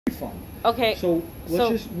fund. Okay. So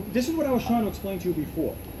this is what I was trying to explain to you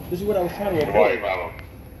before. This is what I was trying to avoid.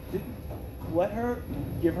 Let her,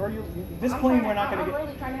 give her your, this plane we're not going to get. I'm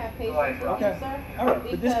really trying to have patience with you, sir. All right,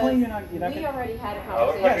 but this plane you're not we already had a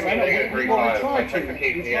conversation. conversation. Yes, I know. We tried to.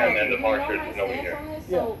 You know my stance on this,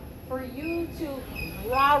 so for you to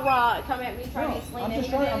rah come at me trying to explain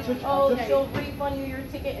everything, she'll refund you your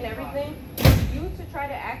ticket and everything. You to try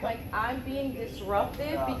to act like I'm being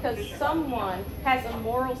disruptive because someone has a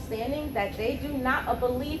moral standing that they do not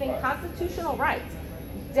believe in constitutional rights.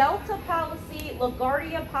 Delta policy,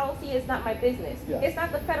 LaGuardia policy is not my business. Yeah. It's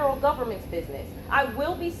not the federal government's business. I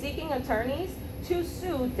will be seeking attorneys to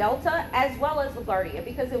sue Delta as well as LaGuardia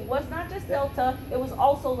because it was not just Delta, it was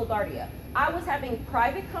also LaGuardia. I was having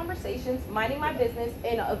private conversations, minding my business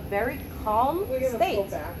in a very calm state.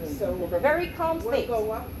 Very calm state.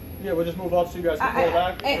 Yeah, we'll just move up so you guys can pull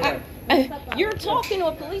back. You're talking to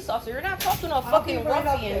a police officer. You're not talking to a fucking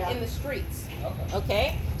ruffian in the streets.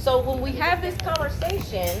 Okay? So when we have this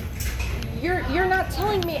conversation, you're not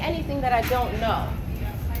telling me anything that I don't know.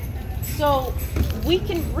 So we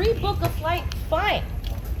can rebook a flight, fine.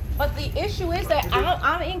 But the issue is that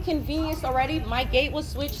I'm inconvenienced already. My gate was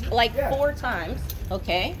switched like 4 times.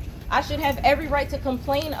 Okay? I should have every right to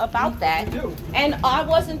complain about that. And I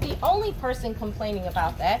wasn't the only person complaining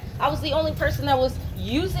about that. I was the only person that was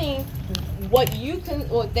using what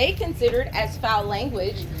they considered as foul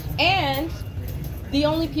language. And the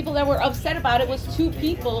only people that were upset about it was 2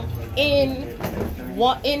 people in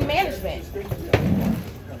management.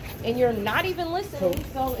 And you're not even listening,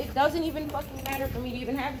 so it doesn't even fucking matter for me to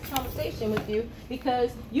even have this conversation with you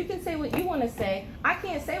because you can say what you want to say. I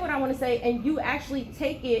can't say what I want to say, and you actually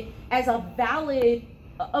take it as a valid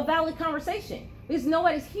conversation because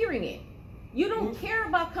nobody's hearing it. You don't care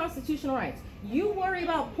about constitutional rights. You worry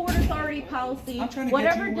about Port Authority policy,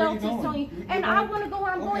 whatever Delta's telling you, and I want to go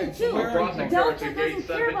where I'm going too. Delta doesn't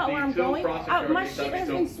care about where I'm going. My shit has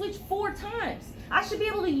been switched 4 times. I should be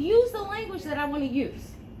able to use the language that I want to use.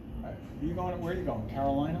 Where are you going?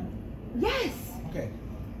 Carolina? Yes. Okay.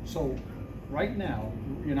 So right now,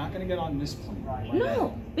 you're not going to get on this plane.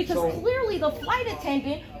 No, because clearly the flight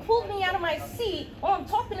attendant pulled me out of my seat while I'm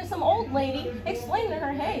talking to some old lady, explaining to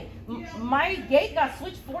her, hey, my gate got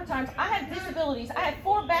switched 4 times. I have disabilities. I had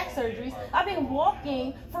 4 back surgeries. I've been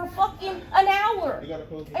walking for fucking an hour.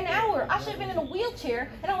 An hour. I should have been in a wheelchair,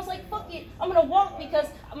 and I was like, fuck it, I'm going to walk because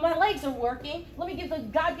my legs are working. Let me give the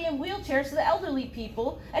goddamn wheelchairs to the elderly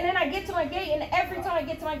people. And then I get to my gate, and every time I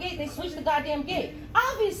get to my gate, they switch the goddamn gate.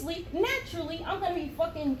 Obviously, naturally, I'm going to be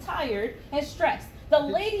fucking tired and stressed. The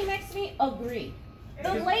lady next to me agreed.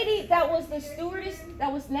 The lady that was the stewardess,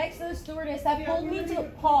 that was next to the stewardess, that told me to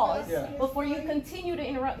pause before you continue to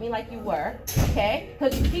interrupt me like you were, okay?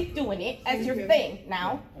 Because you keep doing it as your thing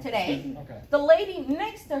now, today. The lady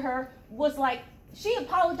next to her was like, she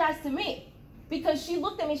apologized to me because she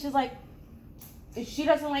looked at me, she's like, she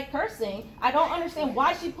doesn't like cursing. I don't understand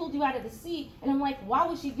why she pulled you out of the seat. And I'm like, why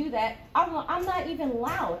would she do that? I'm not even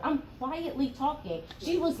loud. I'm quietly talking.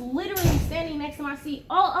 She was literally standing next to my seat,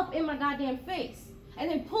 all up in my goddamn face. And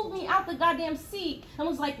then pulled me out the goddamn seat and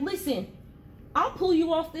was like, listen, I'll pull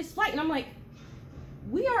you off this flight. And I'm like,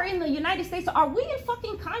 we are in the United States. Are we in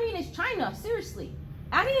fucking communist China? Seriously.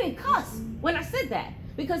 I didn't even cuss when I said that.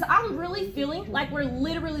 Because I'm really feeling like we're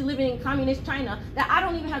literally living in communist China, that I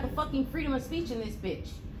don't even have the fucking freedom of speech in this bitch.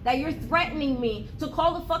 That you're threatening me to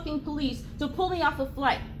call the fucking police to pull me off a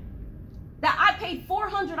flight. That I paid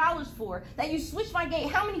 $400 for. That you switched my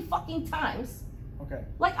gate how many fucking times? Okay.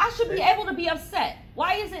 Like, I should be able to be upset.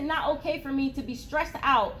 Why is it not okay for me to be stressed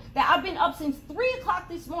out that I've been up since 3 o'clock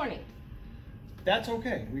this morning? That's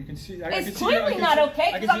okay. We can see. It's clearly not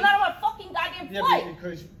okay because I'm not on my fucking goddamn flight.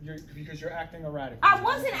 Yeah, because you're acting erratically. I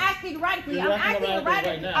wasn't acting erratically. I'm acting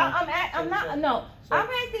erratically. I'm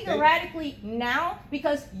acting erratically now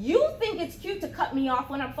because you think it's cute to cut me off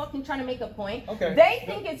when I'm fucking trying to make a point. Okay. They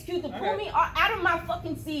think it's cute to pull me out of my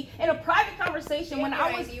fucking seat in a private conversation when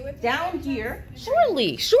I was down here.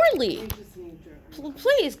 Surely.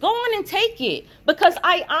 Please go on and take it because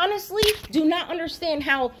I honestly do not understand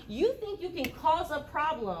how you think you can cause a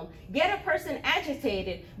problem, get a person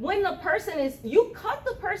agitated when the person is, you cut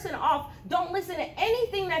the person off, don't listen to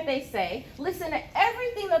anything that they say, listen to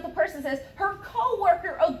everything that the person says. Her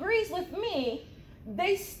coworker agrees with me,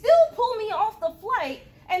 they still pull me off the flight,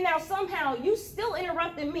 and now somehow you still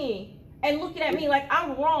interrupted me and looking at me like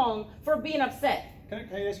I'm wrong for being upset. Can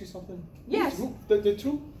I ask you something? Yes. The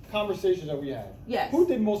 2 conversations that we had. Yes. Who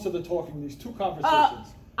did most of the talking in these 2 conversations?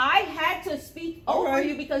 I had to speak over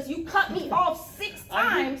you because you cut me off 6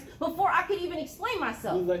 times before I could even explain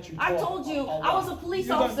myself. I told you I was a police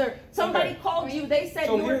officer. Somebody called you. They said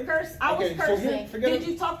you were cursed. I was cursing. Did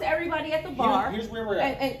you talk to everybody at the bar? Here's where we're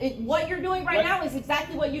at. And what you're doing right now is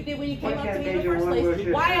exactly what you did when you came up to me in the first place.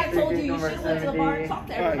 Why I told you you should have went to the bar and talk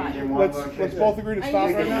to everybody. Let's both agree to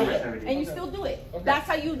stop right now. And you still do it. That's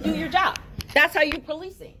how you do your job. That's how you're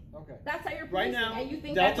policing. Okay. That's how you're policing. Right now, and you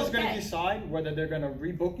think Delta's that's okay. going to decide whether they're going to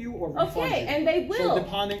rebook you or refund you. Okay, and they will.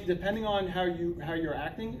 So depending on how you're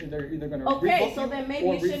acting, they're either going to rebook you Okay, so then maybe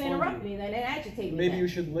or you shouldn't refund interrupt you. me then and agitate me. Maybe then. you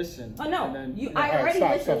should listen. Oh no, I already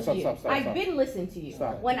listened to you. I've been listening to you.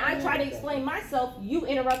 When I try to explain myself, you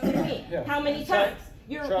interrupted me. Yeah. How many times?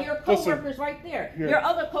 Your co-workers right there. Your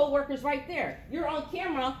other co-workers right there. You're on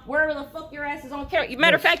camera wherever the fuck your ass is on camera.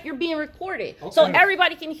 Matter of fact, you're being recorded. Okay. So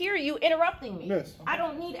everybody can hear you interrupting me. Miss. I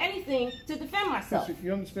don't need anything to defend myself. Miss,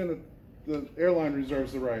 you understand that the airline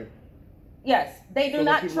reserves the right? Yes, they do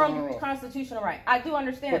not trump constitutional right. I do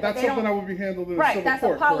understand. But that's something that would be handled in a civil that's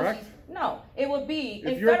court, a policy. correct? No, it would be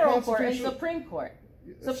in federal court and Supreme Court.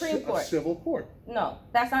 Supreme Court. A civil court. No,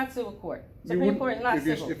 that's not civil court. Supreme Court is not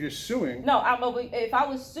civil. If you're suing. No, if I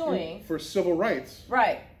was suing for civil rights.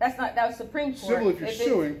 Right. That was Supreme Court. Civil if you're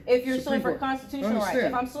suing. If you're suing for constitutional rights.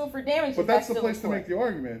 If I'm suing for damages, but that's the place to make the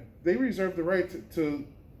argument. They reserve the right to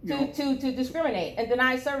discriminate and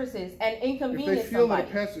deny services and inconvenience somebody.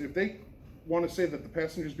 If they want to say that the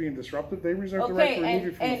passenger's being disruptive, they reserve the right to remove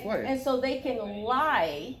you from the flight. And so they can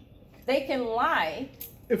lie. They can lie.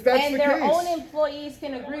 If that's and the their case. own employees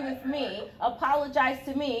can agree with me, apologize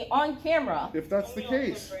to me on camera. If that's the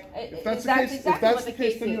case. If that's the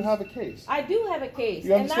case, then you have a case. I do have a case.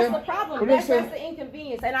 You and that's understand? the problem. That's the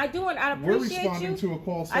inconvenience. And I appreciate We're responding to a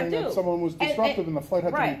call saying that someone was disruptive and the flight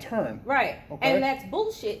had to return. Right. Okay? And that's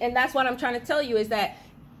bullshit. And that's what I'm trying to tell you is that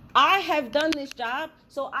I have done this job,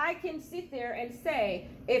 so I can sit there and say,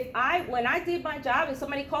 when I did my job and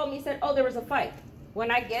somebody called me and said, oh, there was a fight.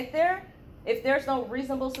 When I get there, if there's no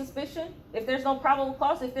reasonable suspicion, if there's no probable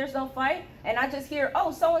cause, if there's no fight, and I just hear,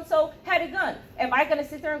 oh, so-and-so had a gun, am I going to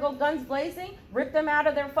sit there and go guns blazing, rip them out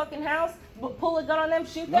of their fucking house, pull a gun on them,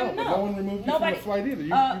 shoot them? No, but no one removed you from the flight either.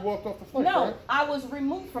 You walked off the flight, No, correct? I was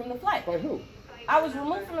removed from the flight. By who? I was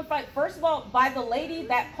removed from the flight, first of all, by the lady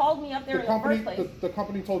that called me up there in the first place. The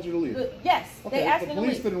company told you to leave? Yes, they asked me to leave.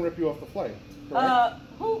 The police didn't rip you off the flight,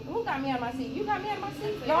 Who got me out of my seat? You got me out of my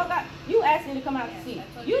seat? You asked me to come out of the seat.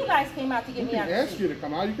 You guys came out to get me out of the seat. I asked you to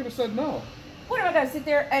come out. You could have said no. What am I going to sit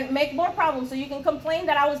there and make more problems so you can complain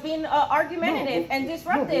that I was being argumentative and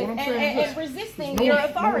disruptive and resisting your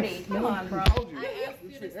authority? Come on, bro. I asked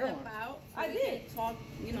you to step out. I did. Talk,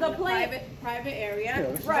 the private area.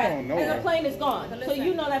 Yeah, right. And the plane is gone. So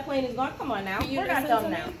you know that plane is gone. Come on now. We're not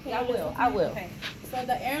done now. I will. Okay. So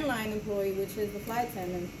the airline employee, which is the flight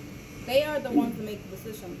attendant, they are the ones to make the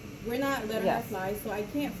decision. We're not letting her fly, so I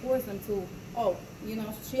can't force them to,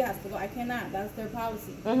 she has to go. I cannot. That's their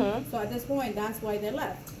policy. So at this point, that's why they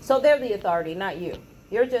left. So they're the authority, not you.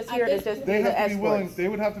 You're just here to just they have to be willing. They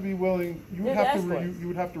would have to be willing. You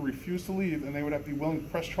would have to refuse to leave, and they would have to be willing to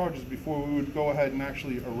press charges before we would go ahead and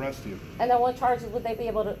actually arrest you. And then what charges would they be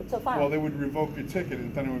able to file? Well, they would revoke your ticket,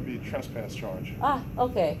 and then it would be a trespass charge.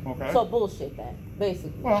 Okay. Okay. So bullshit then,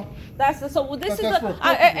 basically. Well,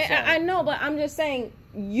 I know, but I'm just saying.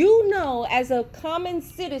 You know, as a common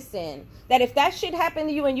citizen, that if that shit happened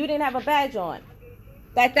to you and you didn't have a badge on,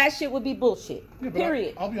 that shit would be bullshit. Yeah,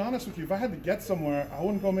 period. I'll be honest with you. If I had to get somewhere, I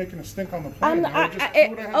wouldn't go making a stink on the plane.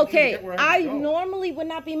 I normally would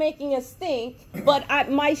not be making a stink, but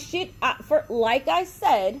my shit, like I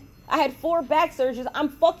said, I had 4 back surgeries. I'm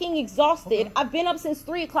fucking exhausted. Okay. I've been up since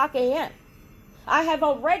 3:00 a.m. I have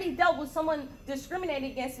already dealt with someone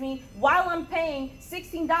discriminating against me while I'm paying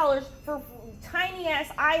 $16 for tiny ass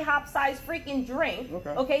IHOP sized freaking drink.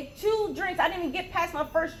 Okay, 2 drinks. I didn't even get past my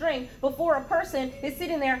first drink before a person is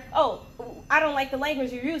sitting there. Oh, I don't like the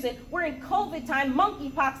language you're using. We're in COVID time,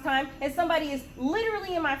 monkeypox time, and somebody is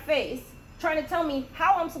literally in my face trying to tell me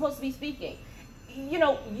how I'm supposed to be speaking. You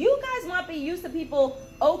guys might be used to people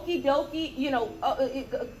okie dokie,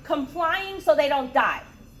 complying so they don't die.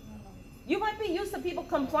 You might be used to people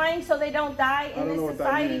complying so they don't die in this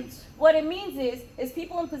society. What it means is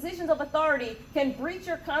people in positions of authority can breach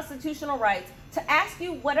your constitutional rights to ask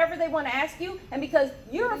you whatever they want to ask you, and because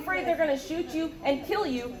you're afraid they're going to shoot you and kill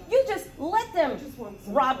you, you just let them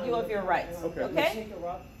rob you of your rights. Okay?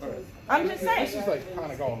 I'm just saying. This is like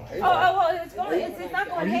kind of going haywire. It's not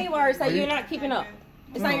going haywire. It's that you're not keeping up.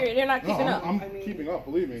 It's not you're not keeping up. I'm keeping up.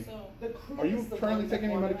 Believe me. Are you currently taking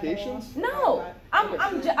any medications? No, I'm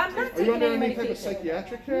not Are you taking under any any type medication. of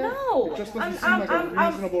psychiatric care? No, It just doesn't seem like a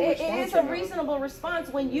reasonable response. It is a reasonable response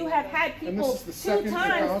when you have had people 2 times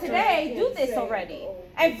encounter? today do this already,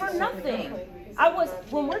 and for nothing.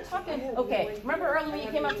 When we're talking, okay, remember earlier when you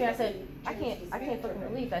came up to me, I said, I can't fucking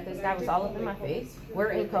believe that this guy was all up in my face.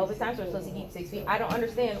 We're in COVID times, we're supposed to keep 6 feet. I don't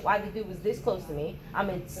understand why the dude was this close to me. I'm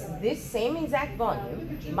in this same exact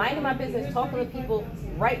volume, minding my business, talking to people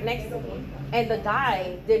right next to me, and the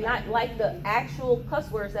guy did not like the actual cuss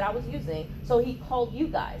words that I was using, so he called you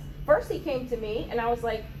guys. First he came to me, and I was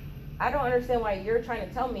like, I don't understand why you're trying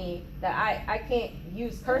to tell me that I can't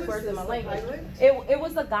use curse words in my language. It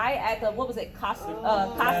was the guy at the, what was it,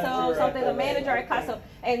 Costco, something, the manager at Costco.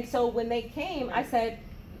 And so when they came, I said,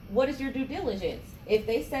 what is your due diligence? If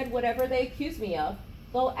they said whatever they accused me of,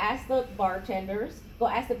 go ask the bartenders, go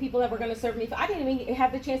ask the people that were going to serve me. I didn't even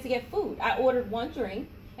have the chance to get food. I ordered one drink,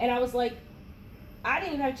 and I was like, I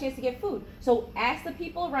didn't even have a chance to get food. So ask the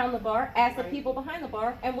people around the bar, ask the people behind the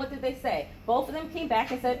bar, and what did they say? Both of them came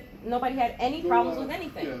back and said nobody had any problems with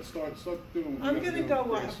anything. Yeah, start doing. I'm gonna go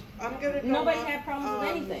up. I'm gonna go Nobody up, had problems with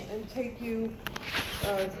anything. and take you.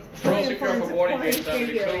 Roll secure for boarding, gate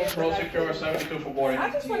 72. Roll secure 72 for boarding. I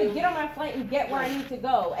just want to get on my flight and get where I need to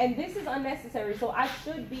go, and this is unnecessary, so I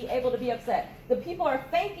should be able to be upset. The people are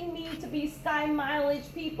thanking me to be sky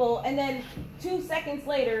mileage people, and then 2 seconds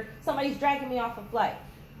later, somebody's dragging me off a flight.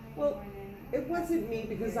 Well, it wasn't me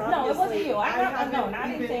because No, it wasn't obviously you. I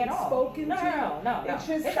haven't didn't say at all. spoken No. It's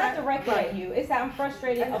just It's that, not directed at you. It's that I'm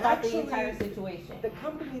frustrated And about actually, the entire situation. The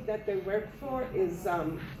company that they work for is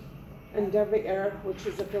Endeavor Air, which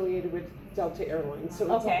is affiliated with Delta Airlines.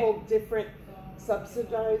 So it's a whole different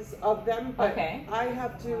subsidize of them. But I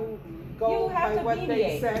have to go by what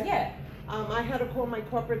they said. Yeah. I had to call my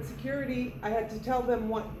corporate security. I had to tell them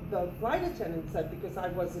what the flight attendant said because I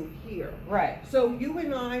wasn't here. Right. So you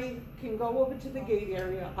and I can go over to the gate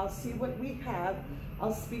area. I'll see what we have.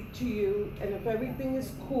 I'll speak to you, and if everything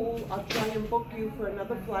is cool, I'll try and book you for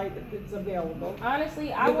another flight if it's available.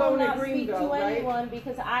 Honestly, I will not speak to anyone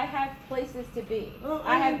because I have places to be.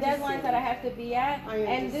 I have deadlines that I have to be at,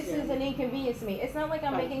 and this is an inconvenience to me. It's not like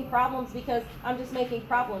I'm making problems because I'm just making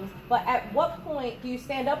problems, but at what point do you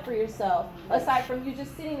stand up for yourself, aside from you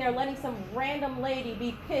just sitting there letting some random lady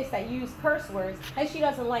be pissed that you use curse words and she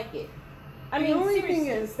doesn't like it? I mean, the only seriously. thing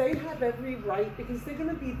is, they have every right because they're going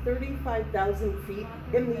to be 35,000 feet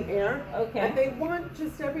in the air. Okay. And they want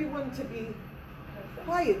just everyone to be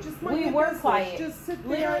quiet. Just mind we were business. quiet. Just sit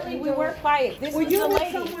there. Literally, we were quiet. This Were was you the with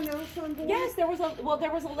lady. someone else on board? Yes, there was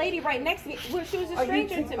a lady right next to me. Well, she was a Are you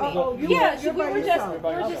stranger two- to me. oh, you Yeah, were- you're we by were yourself.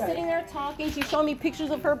 just sitting there talking. She showed me pictures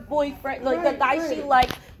of her boyfriend, like the guy she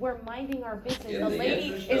liked. We're minding our business. The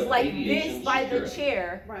lady is like this by the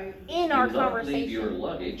chair in our conversation.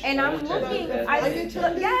 And I'm looking.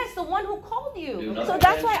 Yes, the one who called you. So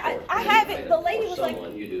that's why I have it. The lady was like,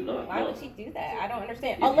 why would she do that? I don't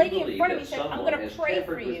understand. A lady in front of me said, I'm going to pray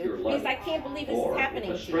for you because I can't believe this is happening to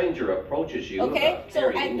you. If a stranger approaches you, okay, so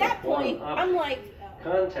at that point, I'm like,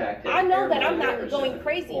 I know that I'm not going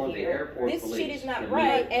crazy here. This shit is not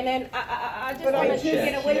right, and then I just want to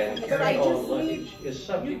get away from this. But I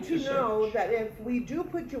just need you to know that if we do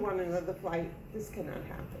put you on another flight, this cannot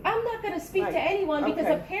happen. I'm not going to speak to anyone because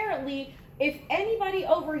apparently, if anybody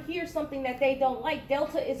overhears something that they don't like,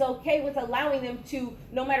 Delta is okay with allowing them to,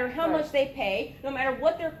 no matter how much they pay, no matter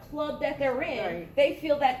what their club that they're in, they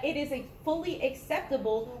feel that it is fully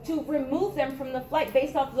acceptable to remove them from the flight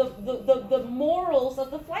based off the morals of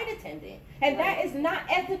the flight attendant. And that is not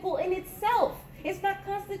ethical in itself. It's not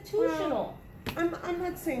constitutional. Well, I'm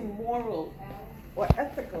not saying moral or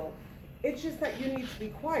ethical. It's just that you need to be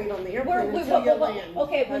quiet on the airplane until you land.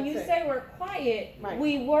 Okay, when you say we're quiet,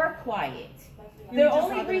 we were quiet. The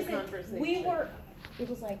only reason we were, it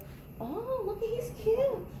was like, oh, look, he's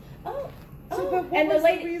cute. Oh, and the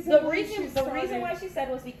lady, the reason why she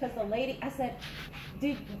said was because the lady, I said,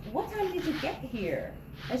 what time did you get here?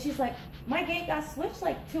 And she's like, my gate got switched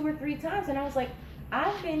like 2 or 3 times, and I was like,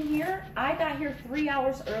 I've been here. I got here 3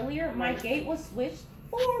 hours earlier. My gate was switched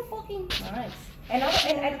 4 fucking times,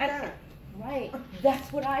 Right,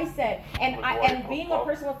 that's what I said. And being a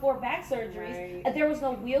person with 4 back surgeries, there was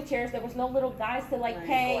no wheelchairs, there was no little guys to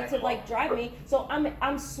pay to drive me. So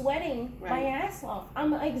I'm sweating my ass off.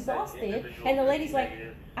 I'm exhausted. And the lady's like,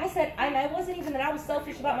 I said, and it wasn't even that I was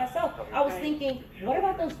selfish about myself. I was thinking, what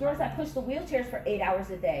about those girls that push the wheelchairs for 8 hours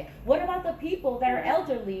a day? What about the people that are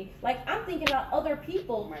elderly? Like, I'm thinking about other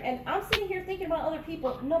people, and I'm sitting here thinking about other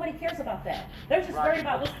people. Nobody cares about that. They're just worried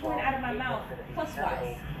about what's coming out of my mouth,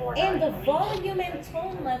 cuss-wise, in the volume and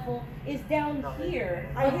tone level is down here.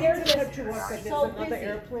 I But hate to they're cut you off, but there's so another busy.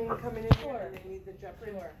 airplane coming in here and they need the jet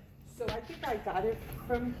bridge. So I think I got it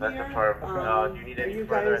from That's here. the part. Do you need any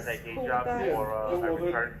further at that gate job or Well,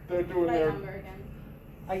 they're doing their.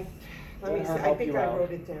 Let me see. I think I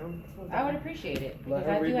wrote it down. I would appreciate it Let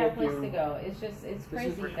because her I do have rebook place you. to go. It's just it's crazy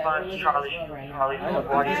that we're Response, living in Charlie. this world right now. Charlie, I know,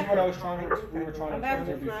 but this is what I was trying to, we were trying to I'm explain to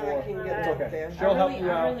you If not, I can before. get It's it up okay. there. She'll help you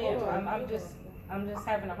I out. really am. I'm just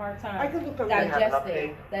having a hard I time can look on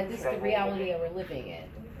digesting that this is the reality that we're living in.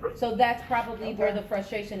 So that's probably where the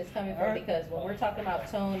frustration is coming from, because when we're talking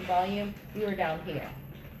about tone, volume, you were down here.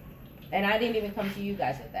 And I didn't even come to you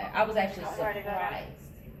guys with that. I was actually surprised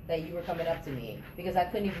that you were coming up to me, because I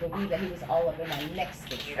couldn't even believe that he was all up in my neck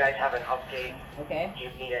Do station. you guys have an update? Okay? Do you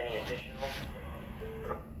need any additional?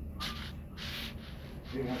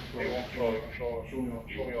 I'm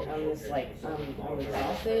just like, I'm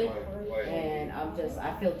exhausted, and I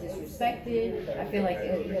feel disrespected. I feel like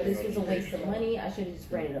this was a waste of money. I should have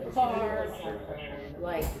just rented a car.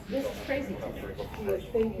 Like, this is crazy to me. Yes,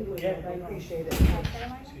 thank you, Lynette. I appreciate it.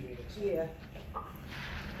 Yeah.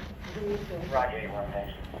 Roger, anyone,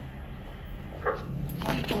 thanks.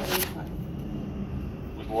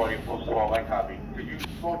 Water, you're supposed to call my copy. Could you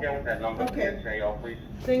go again with that number and say, oh, please?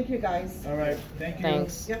 Thank you, guys. All right, thank you.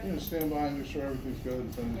 Thanks. Yep. You stand by and make sure everything's good.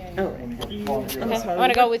 And Oh. when you get the phone here. Okay, I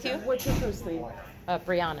want to go with you. What's your first name?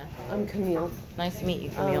 Brianna. I'm Camille. Nice to meet you,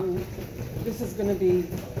 Camille. This is going to be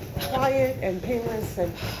quiet and painless,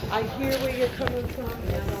 and I hear where you're coming from.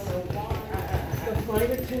 And I don't know why. The flight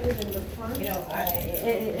attendant in the front. You know,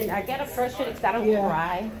 I get frustrated because I don't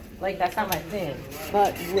cry. Like, that's not my thing.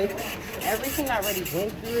 But with Everything I already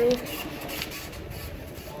went through,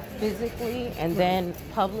 physically and then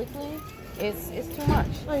publicly, it's too much.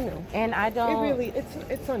 I know. And I don't.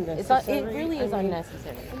 It's unnecessary. It really is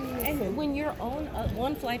unnecessary. listen. And when your own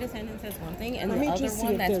one flight attendant says one thing, and Let the me other just see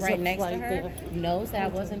one if that's there's right a next to flight her there. knows that I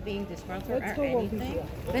wasn't being disgruntled Let's or go over anything, here.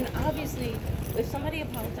 then obviously, if somebody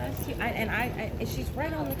apologized to you, and she's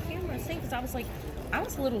right on the camera saying, because I was like, I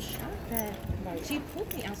was a little shocked that she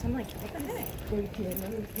put me out. So I'm like, what the heck? Thank you. Let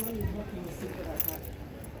me look and see what I got.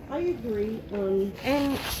 I agree.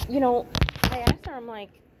 And you know, I asked her, I'm like,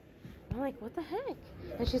 what the heck?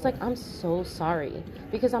 And she's like, I'm so sorry.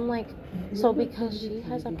 Because I'm like, so because she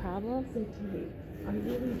has a problem? I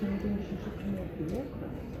really don't think she should come up the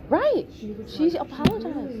aircraft. Right. She like,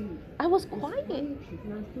 apologized. really, I was quiet. She's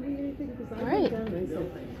not doing anything because I Right. went down and I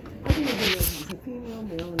said, I didn't even know if it was a female,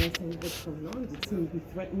 male, and I said, what's going on? Did somebody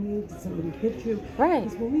threaten you? Did somebody hit you? Right.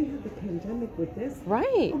 Because when we had the pandemic with this,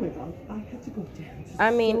 Right. oh my God, I had to go down to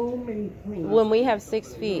I mean, so many planes. When we have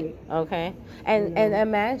 6 feet, okay? And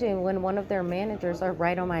imagine when one of their managers are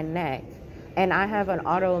right on my neck and I have an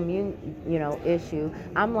autoimmune, issue.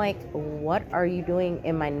 I'm like, what are you doing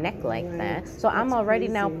in my neck like that? So I'm already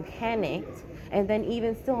now panicked. And then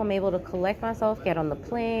even still, I'm able to collect myself, get on the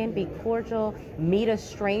plane, be cordial, meet a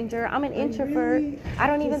stranger. I'm an introvert. I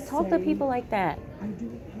don't even talk to people like that. I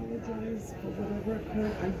do apologize for whatever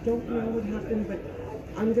occurred. I don't know what happened, but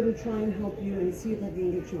I'm going to try and help you and see if I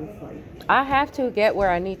can get you a flight. I have to get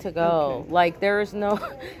where I need to go. Okay. Like, there is no,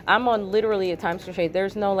 I'm on literally a time constraint.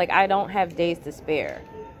 There's no, I don't have days to spare.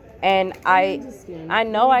 And I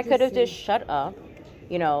know I could have just shut up.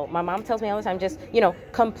 My mom tells me all the time, just,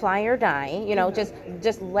 comply or die,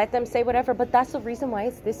 just let them say whatever. But that's the reason why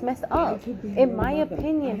it's this messed up. In my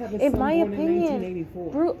opinion, I'm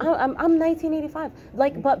 1985.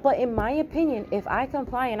 But in my opinion, if I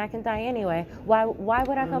comply and I can die anyway, why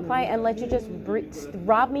would I comply and let you just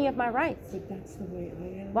rob me of my rights? But that's the way I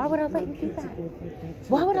am. Why would I let you do that?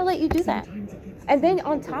 Why would I let you do that? And then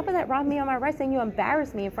on top of that, rob me on my rights, and you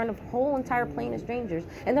embarrass me in front of a whole entire plane of strangers.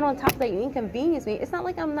 And then on top of that, you inconvenience me. It's not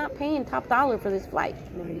like I'm not paying top dollar for this flight.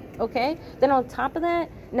 Okay? Then on top of that,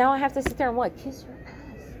 now I have to sit there and what? Kiss your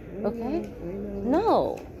ass. Okay?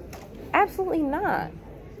 No. Absolutely not.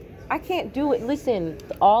 I can't do it. Listen,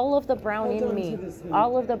 all of the brown in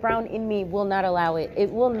me will not allow it.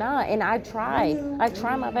 It will not. And I try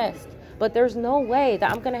my best. But there's no way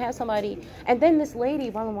that I'm going to have somebody. And then this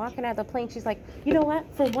lady, while I'm walking out the plane, she's like, you know what?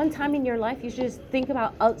 For one time in your life, you should just think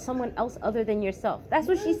about someone else other than yourself. That's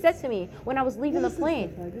what she said to me when I was leaving the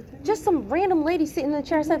plane. Just some random lady sitting in the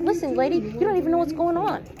chair. I said, listen, lady, you don't even know what's going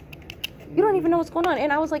on. You don't even know what's going on.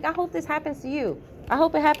 And I was like, I hope this happens to you. I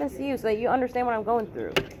hope it happens to you so that you understand what I'm going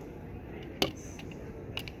through.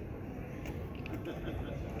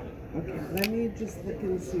 Okay, let me just look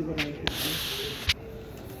and see what I have.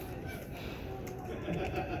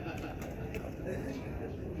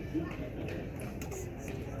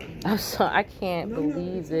 I'm sorry, I can't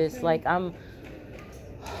believe this. Like,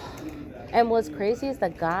 And what's crazy is the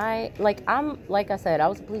guy, like I said, I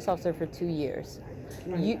was a police officer for 2 years.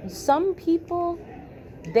 Right. Some people,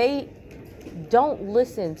 they don't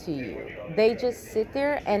listen to you. They just sit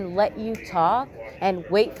there and let you talk and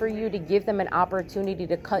wait for you to give them an opportunity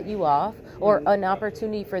to cut you off or an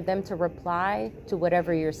opportunity for them to reply to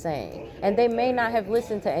whatever you're saying. And they may not have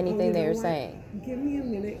listened to anything that you're saying. Give me a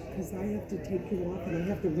minute because I have to take you off and I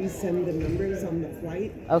have to resend the numbers on the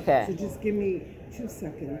flight. Okay. So just give me 2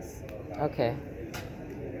 seconds. Okay.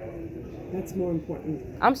 That's more important.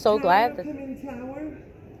 I'm so glad that... Tower.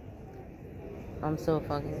 I'm so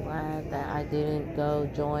fucking glad that I didn't go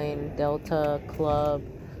join Delta Club,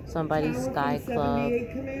 somebody's Sky Club.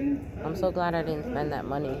 I'm so glad I didn't spend that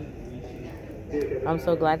money. I'm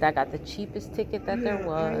so glad that I got the cheapest ticket that there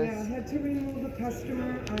was. I had to remove a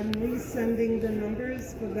customer. I'm resending the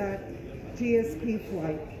numbers for that GSP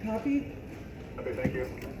flight. Copy? Okay, thank you.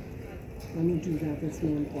 Let me do that. That's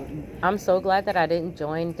more important. I'm so glad that I didn't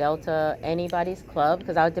join Delta anybody's club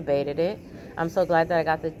because I debated it. I'm so glad that I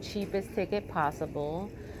got the cheapest ticket possible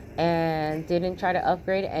and didn't try to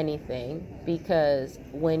upgrade anything, because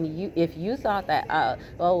if you thought that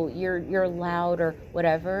you're loud or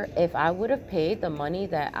whatever, if I would have paid the money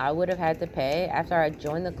that I would have had to pay after I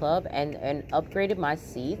joined the club and upgraded my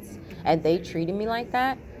seats and they treated me like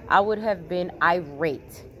that, I would have been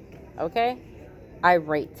irate. Okay?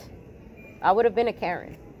 Irate. I would have been a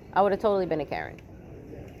Karen. I would have totally been a Karen.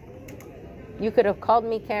 You could have called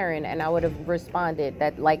me Karen and I would have responded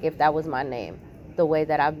that, like, if that was my name, the way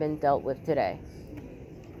that I've been dealt with today.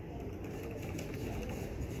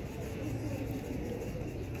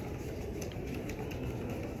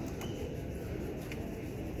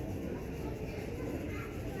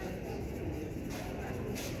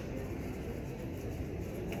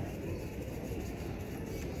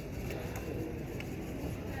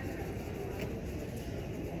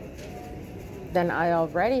 Then I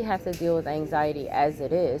already have to deal with anxiety as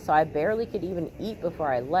it is. So I barely could even eat before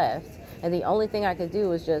I left. And the only thing I could do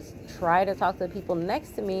was just try to talk to the people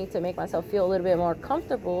next to me to make myself feel a little bit more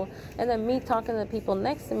comfortable. And then me talking to the people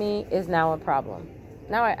next to me is now a problem.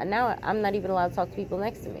 Now I'm not even allowed to talk to people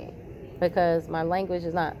next to me because my language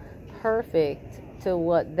is not perfect to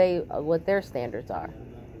what their standards are.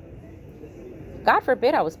 God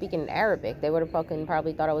forbid I was speaking in Arabic. They would have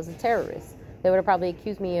probably thought I was a terrorist. They would have probably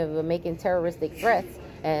accused me of making terroristic threats,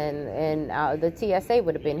 and the TSA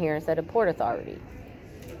would have been here instead of Port Authority.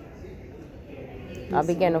 I'll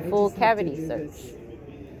be getting a full cavity search.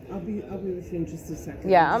 I'll be with you in just a second.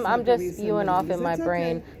 Yeah, I'm just spewing off in my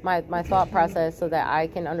brain my thought process so that I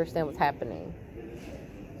can understand what's happening.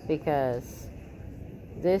 Because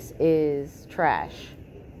this is trash.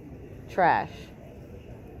 Trash.